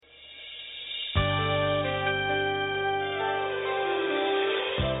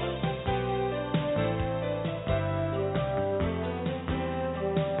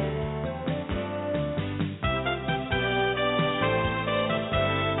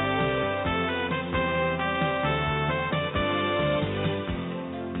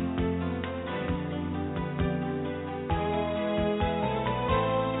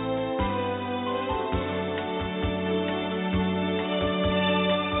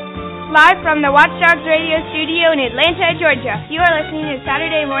Live from the WatchDOGS Radio studio in Atlanta, Georgia. You are listening to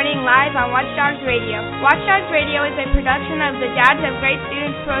Saturday Morning Live on WatchDOGS Radio. WatchDOGS Radio is a production of the Dads of Great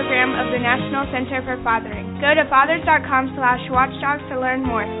Students program of the National Center for Fathering. Go to fathers.com/watchdogs to learn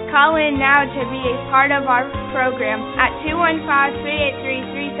more. Call in now to be a part of our program at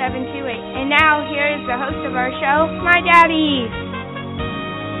 215-383-3728. And now, here is the host of our show, my daddy.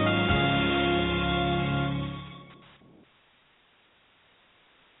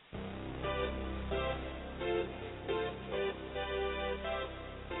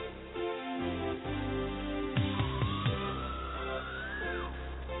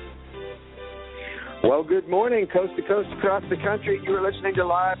 Well, good morning, coast to coast across the country. You are listening to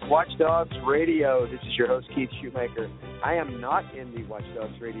Live WatchDOGS Radio. This is your host, Keith Shoemaker. I am not in the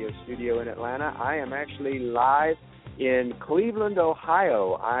WatchDOGS Radio studio in Atlanta. I am actually live in Cleveland,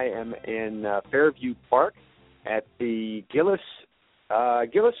 Ohio. I am in Fairview Park at the Gillis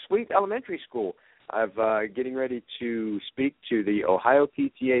Sweet Elementary School. I'm getting ready to speak to the Ohio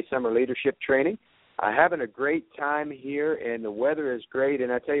PTA Summer Leadership Training. Having a great time here, and the weather is great.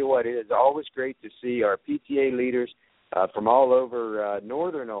 And I tell you what, it is always great to see our PTA leaders from all over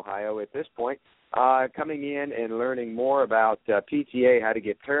northern Ohio at this point coming in and learning more about PTA, how to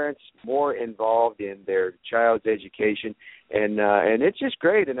get parents more involved in their child's education. And it's just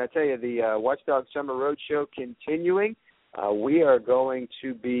great. And I tell you, the WatchDOGS Summer Roadshow continuing. We are going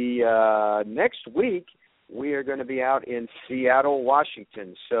to be, next week, we are going to be out in Seattle,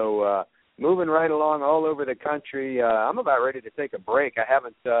 Washington. So, moving right along all over the country. I'm about ready to take a break. I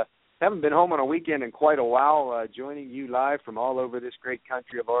haven't been home on a weekend in quite a while, joining you live from all over this great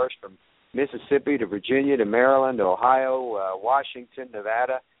country of ours, from Mississippi to Virginia to Maryland, to Ohio, Washington,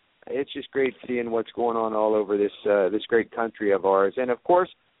 Nevada. It's just great seeing what's going on all over this great country of ours. And, of course,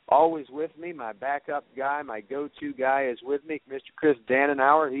 always with me, my backup guy, my go-to guy is with me, Mr. Chris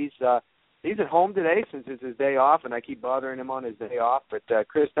Dannenauer. He's at home today since it's his day off, and I keep bothering him on his day off. But,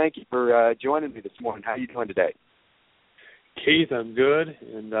 Chris, thank you for joining me this morning. How are you doing today? Keith, I'm good.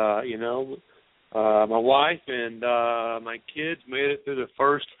 And, my wife and my kids made it through the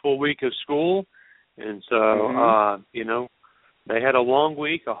first full week of school. And so, they had a long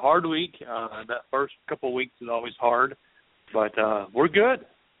week, a hard week. That first couple of weeks is always hard. But we're good.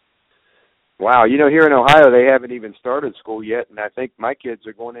 Wow, here in Ohio, they haven't even started school yet, and I think my kids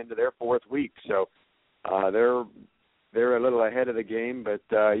are going into their fourth week, so they're a little ahead of the game. But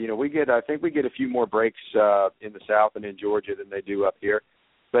I think we get a few more breaks in the South and in Georgia than they do up here.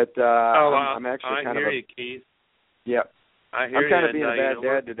 But I'm actually kind of. I hear you, Keith. Yeah, I'm kind of being a bad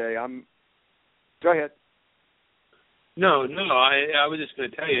dad today. Go ahead. No, I was just going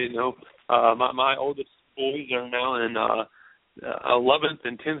to tell you, my oldest boys are now in 11th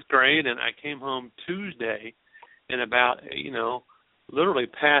and 10th grade, and I came home Tuesday and about, literally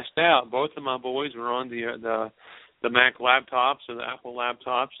passed out. Both of my boys were on the Mac laptops or the Apple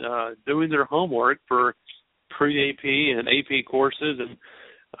laptops doing their homework for pre-AP and AP courses. And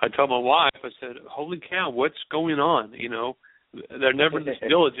I told my wife, I said, holy cow, what's going on? They're never this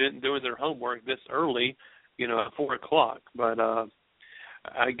diligent in doing their homework this early, at 4 o'clock. But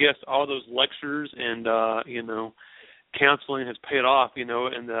I guess all those lectures and, counseling has paid off, in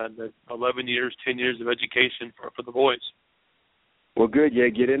the 11 years, 10 years of education for the boys. Well, good. Yeah,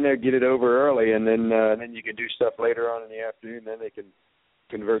 get in there, get it over early, and then you can do stuff later on in the afternoon. Then they can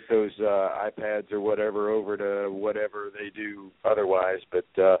convert those iPads or whatever over to whatever they do otherwise. But,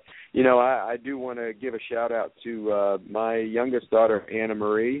 I do want to give a shout-out to my youngest daughter, Anna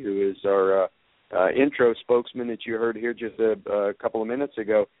Marie, who is our intro spokesman that you heard here just a couple of minutes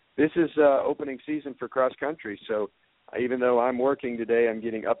ago. This is opening season for cross-country, so even though I'm working today, I'm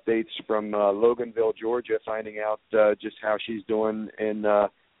getting updates from Loganville, Georgia, finding out just how she's doing in her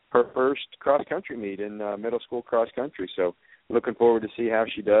first cross-country meet in middle school cross-country. So looking forward to see how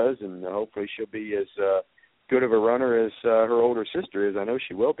she does, and hopefully she'll be as good of a runner as her older sister is. I know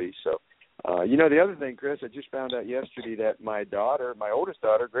she will be. So, the other thing, Chris, I just found out yesterday that my oldest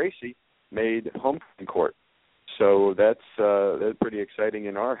daughter, Gracie, made homecoming court. So that's pretty exciting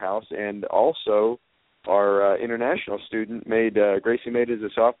in our house. And also, our international student Gracie made as a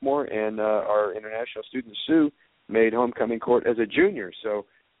sophomore, and our international student Sue made homecoming court as a junior. So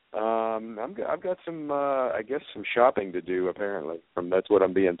I've got some some shopping to do. Apparently, that's what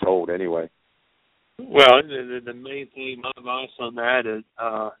I'm being told anyway. Well, the main thing, my advice on that is,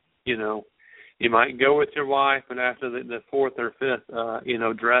 you might go with your wife, and after the fourth or fifth,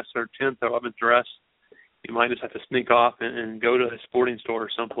 dress or 10th or 11th dress, you might just have to sneak off and go to a sporting store or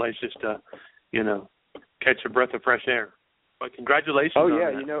someplace just to, catch a breath of fresh air. But congratulations on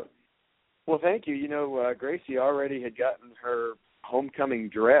that. Well, thank you. Gracie already had gotten her homecoming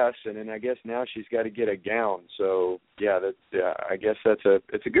dress, and then I guess now she's got to get a gown. So yeah, I guess it's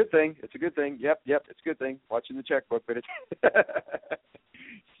a good thing. It's a good thing. Yep, it's a good thing. Watching the checkbook, but it's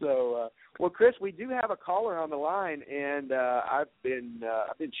so. Well, Chris, we do have a caller on the line, and I've been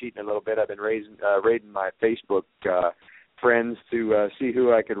cheating a little bit. I've been raiding my Facebook friends to see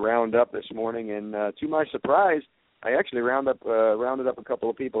who I could round up this morning, and to my surprise, I actually rounded up a couple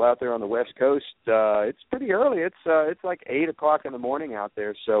of people out there on the West Coast. It's pretty early. It's like 8 o'clock in the morning out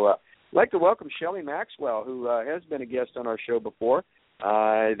there. So I'd like to welcome Shelia Maxwell, who has been a guest on our show before.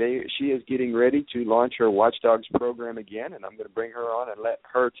 She is getting ready to launch her WatchDOGS program again, and I'm going to bring her on and let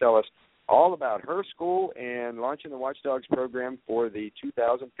her tell us all about her school and launching the WatchDOGS program for the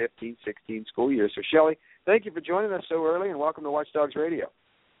 2015-16 school year. So, Shelia, thank you for joining us so early, and welcome to WatchDOGS Radio.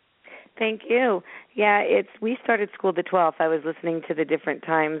 Thank you. Yeah, we started school the 12th. I was listening to the different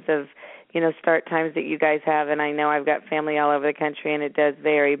times of, start times that you guys have, and I know I've got family all over the country, and it does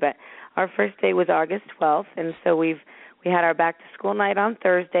vary. But our first day was August 12th, and so we had our back-to-school night on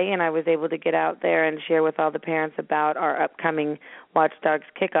Thursday, and I was able to get out there and share with all the parents about our upcoming WatchDOGS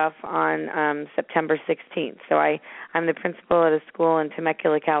kickoff on September 16th. So I'm the principal at a school in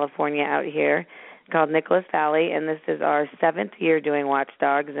Temecula, California out here called Nicholas Valley, and this is our 7th year doing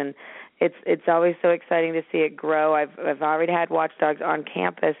WatchDOGS, and it's always so exciting to see it grow. I've already had WatchDOGS on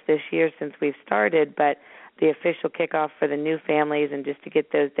campus this year since we've started, but the official kickoff for the new families and just to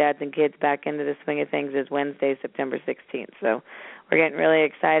get those dads and kids back into the swing of things is Wednesday, September 16th. So we're getting really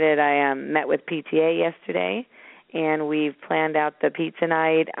excited. I met with PTA yesterday, and we've planned out the pizza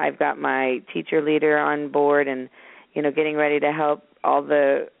night. I've got my teacher leader on board and, getting ready to help all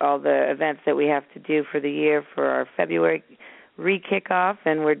the events that we have to do for the year for our February re-kickoff,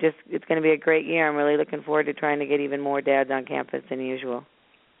 and it's going to be a great year. I'm really looking forward to trying to get even more dads on campus than usual.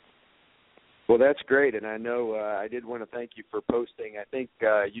 Well, that's great, and I know I did want to thank you for posting. I think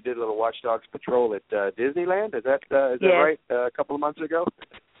you did a little WatchDOGS patrol at Disneyland. Is that yes. That right? A couple of months ago?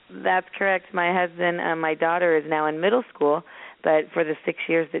 That's correct. My husband, my daughter is now in middle school, but for the 6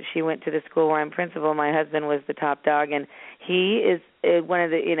 years that she went to the school where I'm principal, my husband was the top dog, and he is one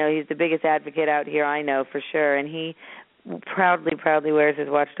of the, he's the biggest advocate out here, I know for sure, and he proudly wears his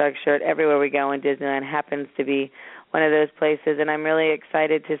WatchDOGS shirt everywhere we go, and Disneyland happens to be one of those places, and I'm really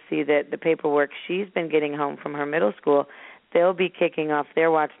excited to see that the paperwork she's been getting home from her middle school, they'll be kicking off their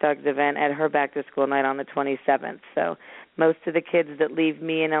WatchDOGS event at her back-to-school night on the 27th. So most of the kids that leave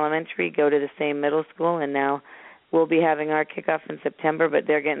me in elementary go to the same middle school, and now we'll be having our kickoff in September, but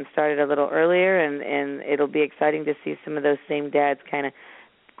they're getting started a little earlier, and it'll be exciting to see some of those same dads kind of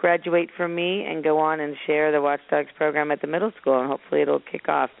graduate from me and go on and share the WatchDOGS program at the middle school, and hopefully it'll kick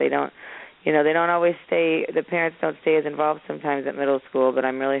off. They don't always stay, the parents don't stay as involved sometimes at middle school, but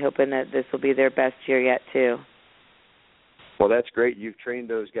I'm really hoping that this will be their best year yet, too. Well, that's great. You've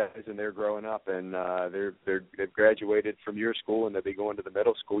trained those guys, and they're growing up, and they've graduated from your school, and they'll be going to the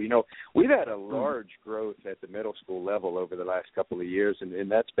middle school. We've had a large growth at the middle school level over the last couple of years,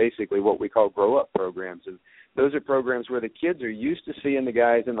 and that's basically what we call grow-up programs. And those are programs where the kids are used to seeing the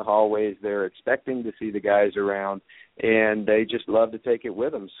guys in the hallways. They're expecting to see the guys around, and they just love to take it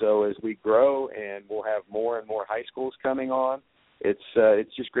with them. So as we grow and we'll have more and more high schools coming on,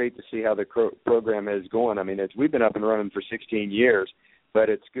 it's just great to see how the program is going. I mean, we've been up and running for 16 years, but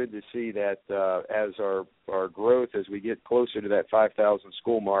it's good to see that as our growth, as we get closer to that 5,000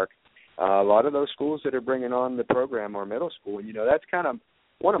 school mark, a lot of those schools that are bringing on the program are middle school. And, that's kind of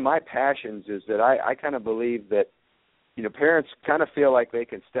one of my passions is that I kind of believe that, parents kind of feel like they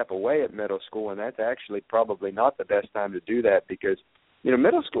can step away at middle school, and that's actually probably not the best time to do that because,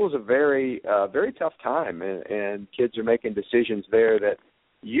 middle school is a very tough time, and kids are making decisions there that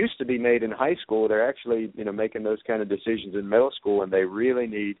used to be made in high school. They're actually, making those kind of decisions in middle school, and they really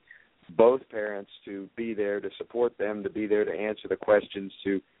need both parents to be there to support them, to be there to answer the questions,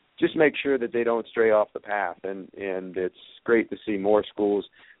 to just make sure that they don't stray off the path. And it's great to see more schools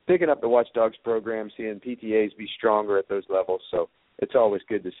picking up the WatchDOGS program, seeing PTAs be stronger at those levels. So it's always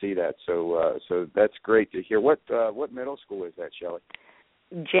good to see that. So that's great to hear. What middle school is that, Shelia?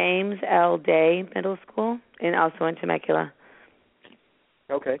 James L. Day Middle School, and also in Temecula.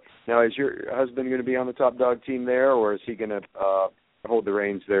 Okay. Now, is your husband going to be on the top dog team there, or is he going to hold the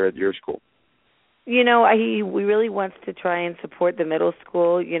reins there at your school? He really wants to try and support the middle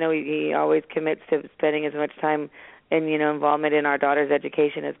school. He always commits to spending as much time and, involvement in our daughter's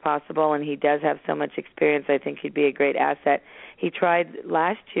education as possible, and he does have so much experience. I think he'd be a great asset. He tried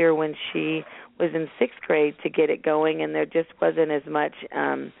last year when she was in 6th grade to get it going, and there just wasn't as much,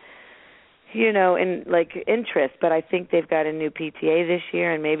 interest. But I think they've got a new PTA this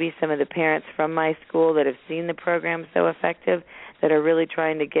year, and maybe some of the parents from my school that have seen the program so effective, that are really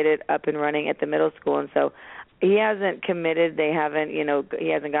trying to get it up and running at the middle school. And so he hasn't committed. They haven't,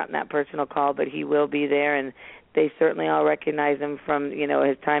 he hasn't gotten that personal call, but he will be there. And they certainly all recognize him from,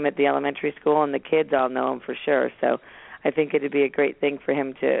 his time at the elementary school, and the kids all know him for sure. So I think it would be a great thing for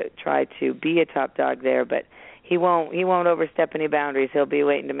him to try to be a top dog there, but he won't overstep any boundaries. He'll be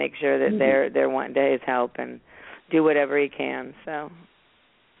waiting to make sure that they're wanting his help and do whatever he can. So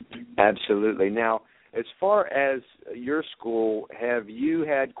absolutely. Now, as far as your school, have you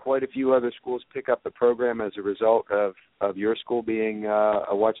had quite a few other schools pick up the program as a result of your school being a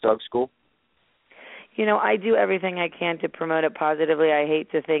Watchdog school? I do everything I can to promote it positively. I hate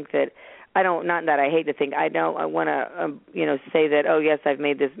to think that I don't want to say that, oh, yes, I've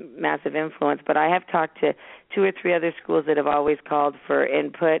made this massive influence, but I have talked to 2 or 3 other schools that have always called for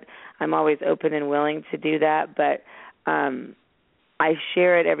input. I'm always open and willing to do that, but I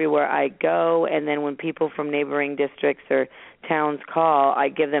share it everywhere I go, and then when people from neighboring districts or towns call, I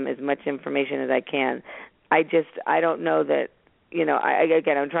give them as much information as I can. I don't know that,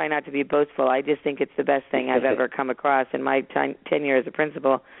 I'm trying not to be boastful. I just think it's the best thing I've ever come across in my tenure as a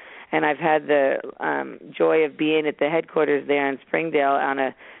principal. And I've had the joy of being at the headquarters there in Springdale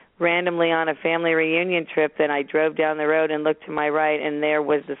randomly on a family reunion trip. Then I drove down the road and looked to my right, and there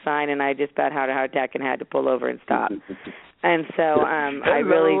was the sign, and I just about had a heart attack and had to pull over and stop. And so I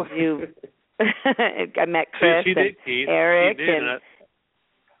really do. I met Chris and Eric.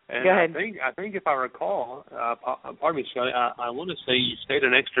 And go ahead. I think if I recall, pardon me, Shelia, I want to say you stayed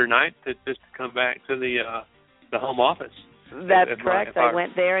an extra night just to come back to the home office. That's correct. I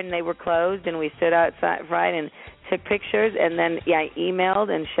went there, and they were closed, and we stood outside and took pictures. And then I emailed,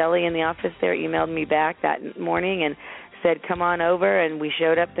 and Shelia in the office there emailed me back that morning and said, come on over. And we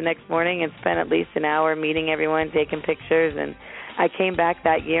showed up the next morning and spent at least an hour meeting everyone, taking pictures. And I came back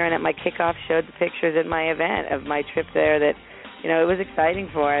that year, and at my kickoff showed the pictures at my event of my trip there that, it was exciting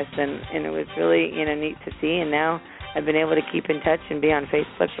for us, and it was really, neat to see. And now I've been able to keep in touch and be on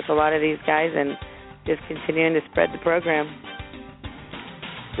Facebook with a lot of these guys and just continuing to spread the program.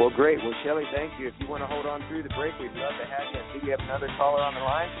 Well, great. Well, Shelia, thank you. If you want to hold on through the break, we'd love to have you. I see we have another caller on the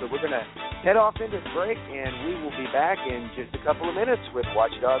line, so we're going to head off into the break, and we will be back in just a couple of minutes with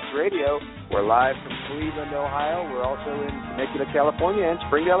WatchDOGS Radio. We're live from Cleveland, Ohio. We're also in Temecula, California, and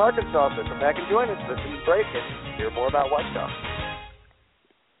Springdale, Arkansas. So come back and join us. Listen to the break and hear more about WatchDOGS.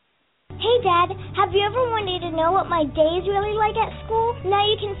 Hey, Dad, have you ever wanted to know what my day is really like at school? Now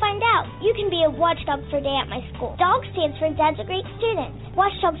you can find out. You can be a watchdog for a day at my school. DOG stands for Dad's a Great Student.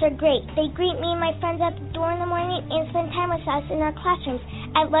 Watchdogs are great. They greet me and my friends at the door in the morning and spend time with us in our classrooms,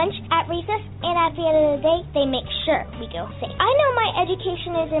 at lunch, at recess, and at the end of the day, they make sure we go safe. I know my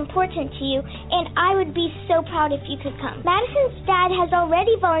education is important to you, and I would be so proud if you could come. Madison's dad has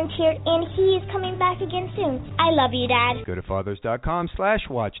already volunteered, and he is coming back again soon. I love you, Dad. Go to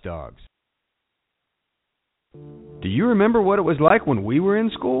fathers.com/watchdogs. Do you remember what it was like when we were in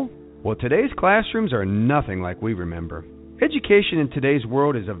school? Well, today's classrooms are nothing like we remember. Education in today's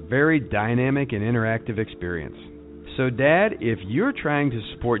world is a very dynamic and interactive experience. So, Dad, if you're trying to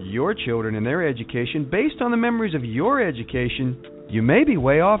support your children in their education based on the memories of your education, you may be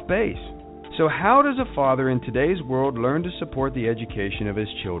way off base. So how does a father in today's world learn to support the education of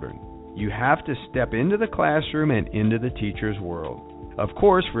his children? You have to step into the classroom and into the teacher's world. Of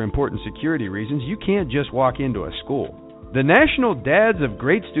course, for important security reasons, you can't just walk into a school. The National Dads of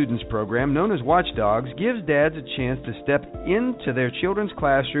Great Students program, known as WatchDOGS, gives dads a chance to step into their children's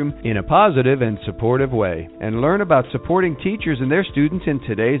classroom in a positive and supportive way and learn about supporting teachers and their students in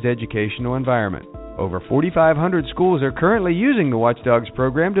today's educational environment. Over 4,500 schools are currently using the WatchDOGS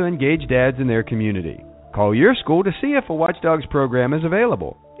program to engage dads in their community. Call your school to see if a WatchDOGS program is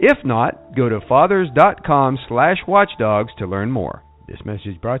available. If not, go to fathers.com/watchdogs to learn more. This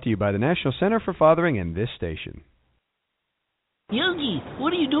message brought to you by the National Center for Fathering and this station. Yogi,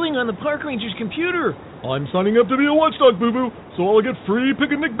 what are you doing on the park ranger's computer? I'm signing up to be a watchdog, boo-boo, so I'll get free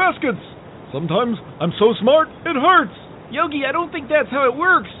picnic baskets. Sometimes I'm so smart, it hurts. Yogi, I don't think that's how it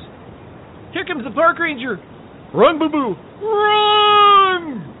works. Here comes the park ranger. Run, boo-boo,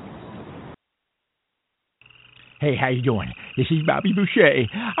 run! Hey, how you doing? This is Bobby Boucher.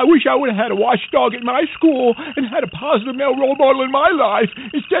 I wish I would have had a watchdog at my school and had a positive male role model in my life.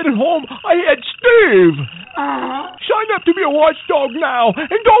 Instead, at home, I had Steve. Sign up to be a watchdog now,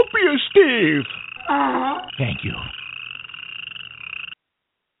 and don't be a Steve. Thank you.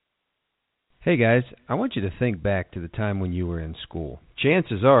 Hey guys, I want you to think back to the time when you were in school.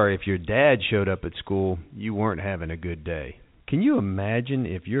 Chances are, if your dad showed up at school, you weren't having a good day. Can you imagine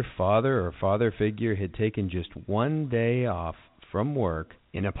if your father or father figure had taken just one day off from work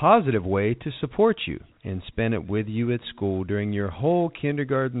in a positive way to support you and spend it with you at school during your whole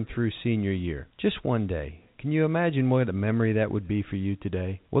kindergarten through senior year. Just one day. Can you imagine what a memory that would be for you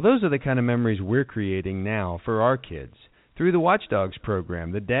today? Well, those are the kind of memories we're creating now for our kids. Through the WatchDOGS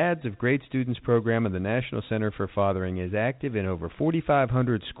program, the Dads of Great Students program of the National Center for Fathering is active in over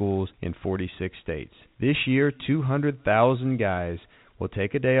 4,500 schools in 46 states. This year, 200,000 guys will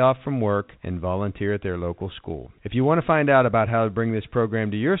take a day off from work and volunteer at their local school. If you want to find out about how to bring this program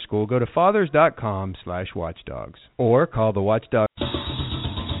to your school, go to fathers.com/watchdogs or call the WatchDOGS.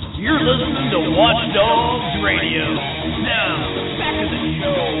 You're listening to WatchDOGS Radio. Now, back to the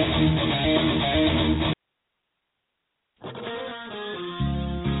show.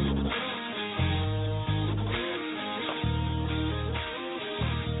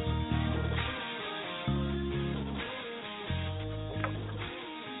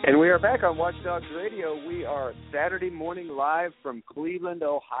 And we are back on WatchDOGS Radio. We are Saturday morning live from Cleveland,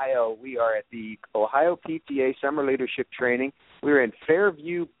 Ohio. We are at the Ohio PTA Summer Leadership Training. We're in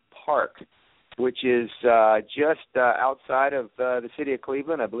Fairview Park, which is just outside of the city of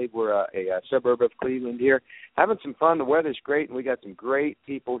Cleveland. I believe we're a suburb of Cleveland here. Having some fun. The weather's great, and we got some great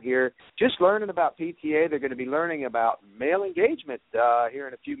people here just learning about PTA. They're going to be learning about male engagement here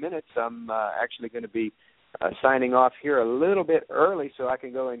in a few minutes. I'm actually going to be signing off here a little bit early so I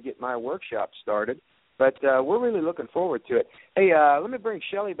can go and get my workshop started. But we're really looking forward to it. Hey, let me bring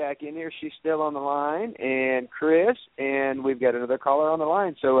Shelia back in here. She's still on the line, and Chris, and we've got another caller on the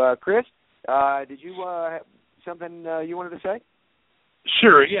line. So, Chris, did you have something you wanted to say?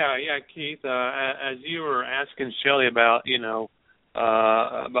 Sure, yeah, Keith. As you were asking Shelia about,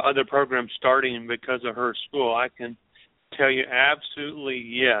 about other programs starting because of her school, I can tell you absolutely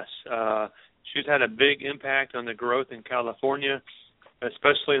yes. She's had a big impact on the growth in California,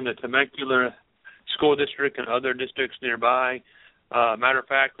 especially in the Temecula School District and other districts nearby. Matter of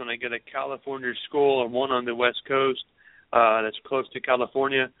fact, when I get a California school or one on the West Coast that's close to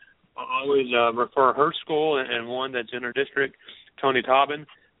California, I always refer her school and one that's in her district, Tony Taubin.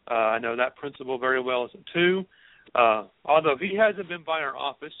 I know that principal very well too, although he hasn't been by our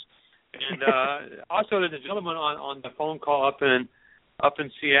office. And also there's a gentleman on the phone call up in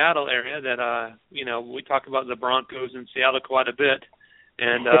Seattle area that, we talk about the Broncos in Seattle quite a bit.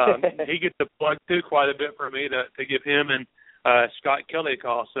 And he gets the plug, too, quite a bit for me to give him and Scott Kelly a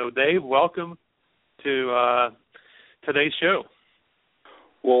call. So, Dave, welcome to today's show.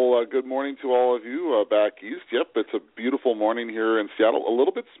 Well, good morning to all of you back east. Yep, it's a beautiful morning here in Seattle. A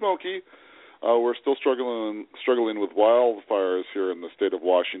little bit smoky. We're still struggling with wildfires here in the state of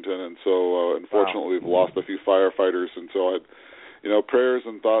Washington. And so, unfortunately, we've lost a few firefighters. And so prayers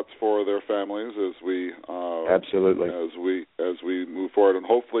and thoughts for their families as we absolutely as we move forward, and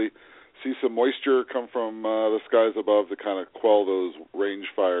hopefully see some moisture come from the skies above to kind of quell those range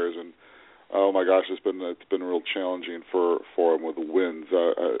fires. And oh my gosh, it's been real challenging for them with the winds.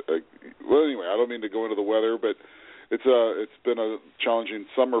 Well, anyway, I don't mean to go into the weather, but it's been a challenging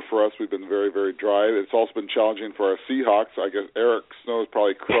summer for us. We've been very, very dry. It's also been challenging for our Seahawks. I guess Eric Snow is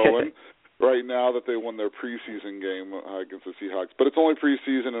probably crowing right now that they won their preseason game against the Seahawks. But it's only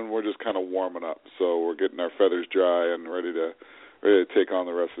preseason, and we're just kind of warming up. So we're getting our feathers dry and ready to take on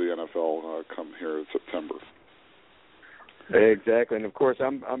the rest of the NFL come here in September. Exactly, and of course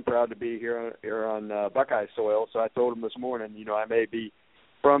I'm proud to be here on Buckeye soil. So I told him this morning, I may be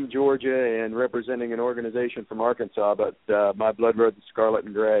from Georgia and representing an organization from Arkansas, but my blood runs scarlet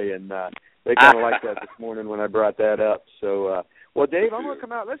and gray, and they kind of liked that this morning when I brought that up. So. Well, Dave, I'm going to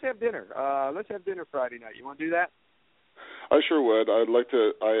come out. Let's have dinner. Let's have dinner Friday night. You want to do that? I sure would. I'd like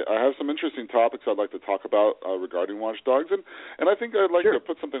to. I have some interesting topics I'd like to talk about regarding WatchDOGS, and I think I'd like to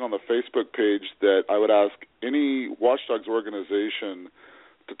put something on the Facebook page that I would ask any WatchDOGS organization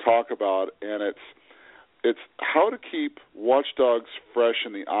to talk about, and it's how to keep WatchDOGS fresh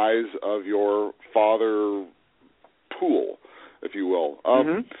in the eyes of your father pool, if you will.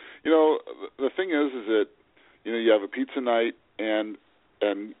 The thing is that you have a pizza night. And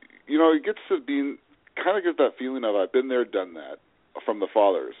it gets to being kind of get that feeling of I've been there, done that from the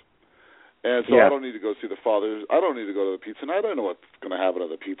fathers. And so I don't need to go see the fathers. I don't need to go to the pizza night. I know what's going to happen at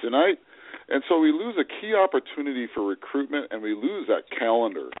the pizza night. And so we lose a key opportunity for recruitment, and we lose that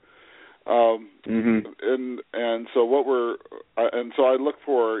calendar. And so I look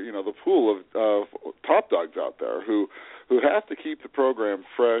for the pool of top dogs out there who have to keep the program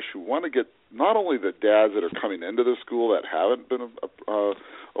fresh, who want to get not only the dads that are coming into the school that haven't been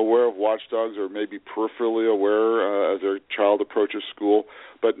aware of WatchDOGS or maybe peripherally aware as their child approaches school,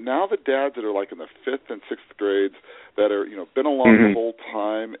 but now the dads that are like in the 5th and 6th grades that are, been along the whole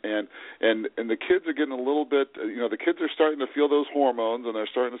time, and the kids are getting a little bit, the kids are starting to feel those hormones, and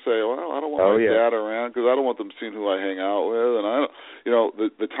they're starting to say, well, I don't want my dad around because I don't want them seeing who I hang out with, and I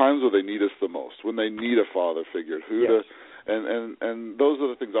don't, the times where they need us the most, when they need a father figure, and those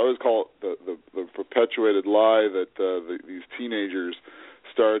are the things I always call the perpetuated lie that these teenagers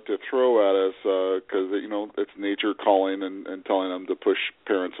start to throw at us because it's nature calling and telling them to push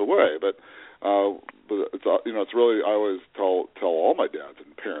parents away, but it's really, I always tell all my dads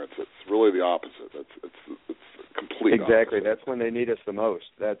and parents, it's really the opposite. It's complete exactly opposite. That's when they need us the most.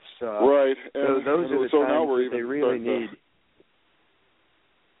 That's right. And those are the so times now we're that they really need.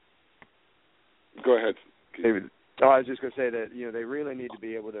 Go ahead. I was just going to say that they really need to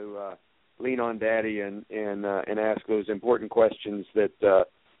be able to lean on Daddy and ask those important questions that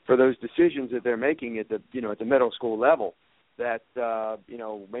for those decisions that they're making at the middle school level. That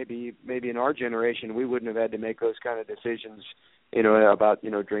maybe in our generation we wouldn't have had to make those kind of decisions, about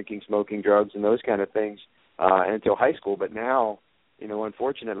drinking, smoking, drugs, and those kind of things until high school. But now,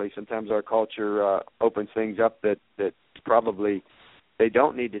 unfortunately, sometimes our culture opens things up that probably they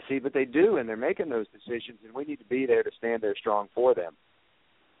don't need to see, but they do, and they're making those decisions, and we need to be there to stand there strong for them.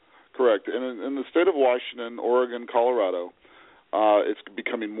 Correct. And in the state of Washington, Oregon, Colorado, it's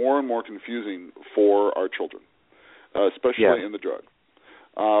becoming more and more confusing for our children. Especially in the drug.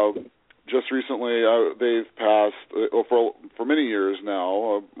 Just recently, they've passed, for many years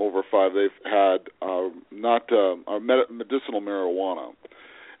now, over 5, they've had medicinal marijuana.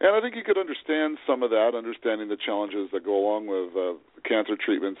 And I think you could understand some of that, understanding the challenges that go along with cancer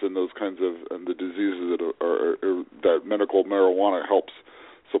treatments and those kinds of and the diseases that medical marijuana helps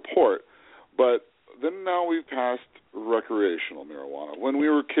support. But then now we've passed recreational marijuana. When we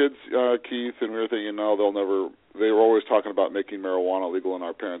were kids, Keith, and we were thinking, no, they were always talking about making marijuana legal, and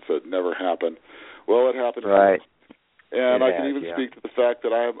our parents said never happened. Well, it happened. Right. And I can even speak to the fact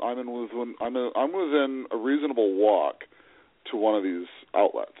that I'm within a reasonable walk to one of these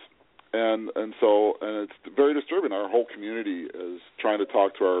outlets. And it's very disturbing. Our whole community is trying to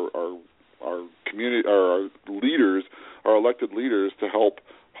talk to our community, our leaders, our elected leaders, to help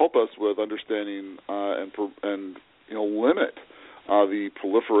us with understanding and limit the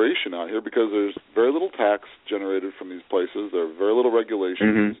proliferation out here, because there's very little tax generated from these places. There are very little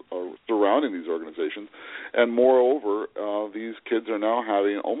regulations surrounding these organizations, and moreover, these kids are now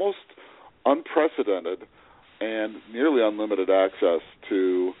having almost unprecedented and nearly unlimited access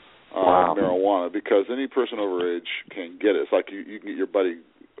to marijuana, because any person over age can get it. It's like you can get your buddy.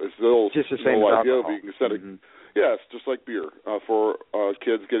 It's just the same as idea, alcohol. but you can send it. Yeah, it's just like beer for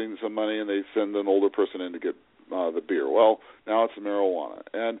kids getting some money, and they send an older person in to get the beer. Well, now it's the marijuana,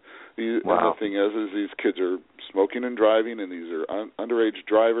 and the thing is these kids are smoking and driving, and these are underage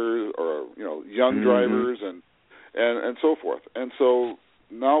drivers or young drivers, and so forth. And so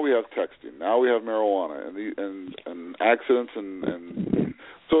now we have texting, now we have marijuana, and accidents, and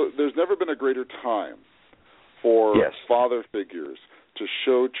so there's never been a greater time for father figures to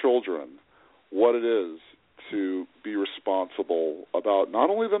show children what it is to be responsible about not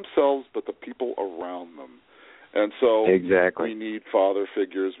only themselves but the people around them. And so we need father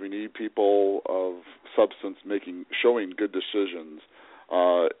figures. We need people of substance showing good decisions,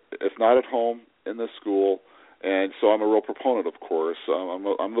 if not at home, in the school. And so I'm a real proponent, of course.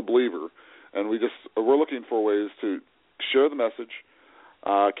 I'm the believer, and we're looking for ways to share the message,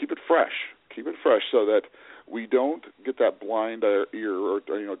 keep it fresh, so that we don't get that blind ear or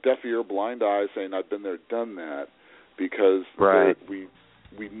deaf ear, blind eye saying I've been there, done that, because we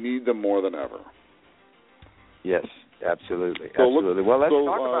need them more than ever. Yes, absolutely. Absolutely. Well, let's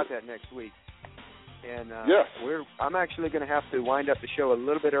talk about that next week. And I'm actually going to have to wind up the show a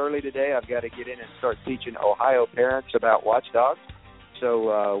little bit early today. I've got to get in and start teaching Ohio parents about WatchDOGS.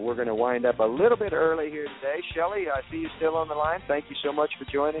 So we're going to wind up a little bit early here today. Shelley, I see you still on the line. Thank you so much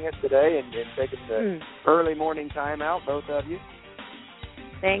for joining us today and taking the early morning time out, both of you.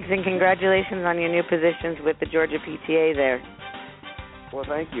 Thanks, and congratulations on your new positions with the Georgia PTA there. Well,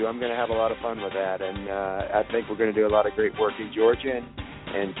 thank you. I'm going to have a lot of fun with that, and I think we're going to do a lot of great work in Georgia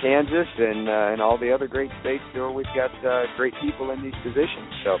and Kansas and all the other great states where we've got great people in these positions.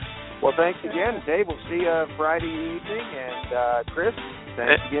 So, well, thanks again, Dave. We'll see you Friday evening, and Chris,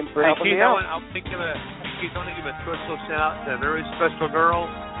 thanks again for helping me out. I want to give a special shout to a very special girl,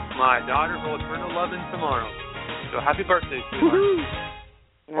 my daughter, who will turn 11 tomorrow. So happy birthday,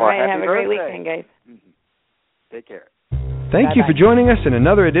 sweetheart. All right, have a great weekend, guys. Take care. Thank you for joining us in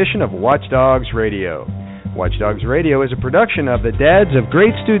another edition of WatchDOGS Radio. WatchDOGS Radio is a production of the Dads of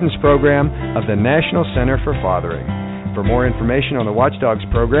Great Students program of the National Center for Fathering. For more information on the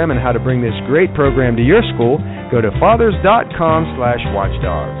WatchDOGS program and how to bring this great program to your school, go to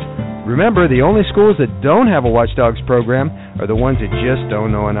fathers.com/watchdogs. Remember, the only schools that don't have a WatchDOGS program are the ones that just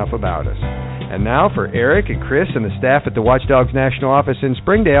don't know enough about us. And now for Eric and Chris and the staff at the WatchDOGS National Office in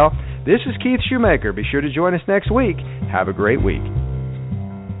Springdale, this is Keith Shoemaker. Be sure to join us next week. Have a great week.